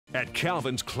At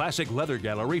Calvin's Classic Leather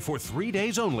Gallery for 3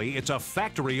 days only, it's a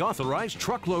factory-authorized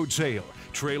truckload sale.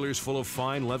 Trailers full of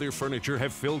fine leather furniture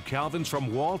have filled Calvin's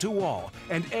from wall to wall,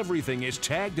 and everything is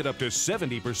tagged at up to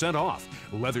 70% off.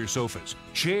 Leather sofas,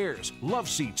 chairs, love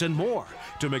seats, and more.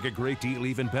 To make a great deal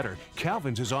even better,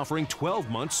 Calvin's is offering 12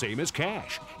 months same as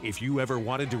cash. If you ever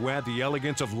wanted to add the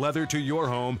elegance of leather to your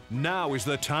home, now is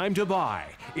the time to buy.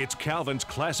 It's Calvin's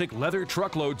Classic Leather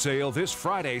Truckload Sale this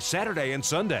Friday, Saturday, and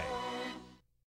Sunday.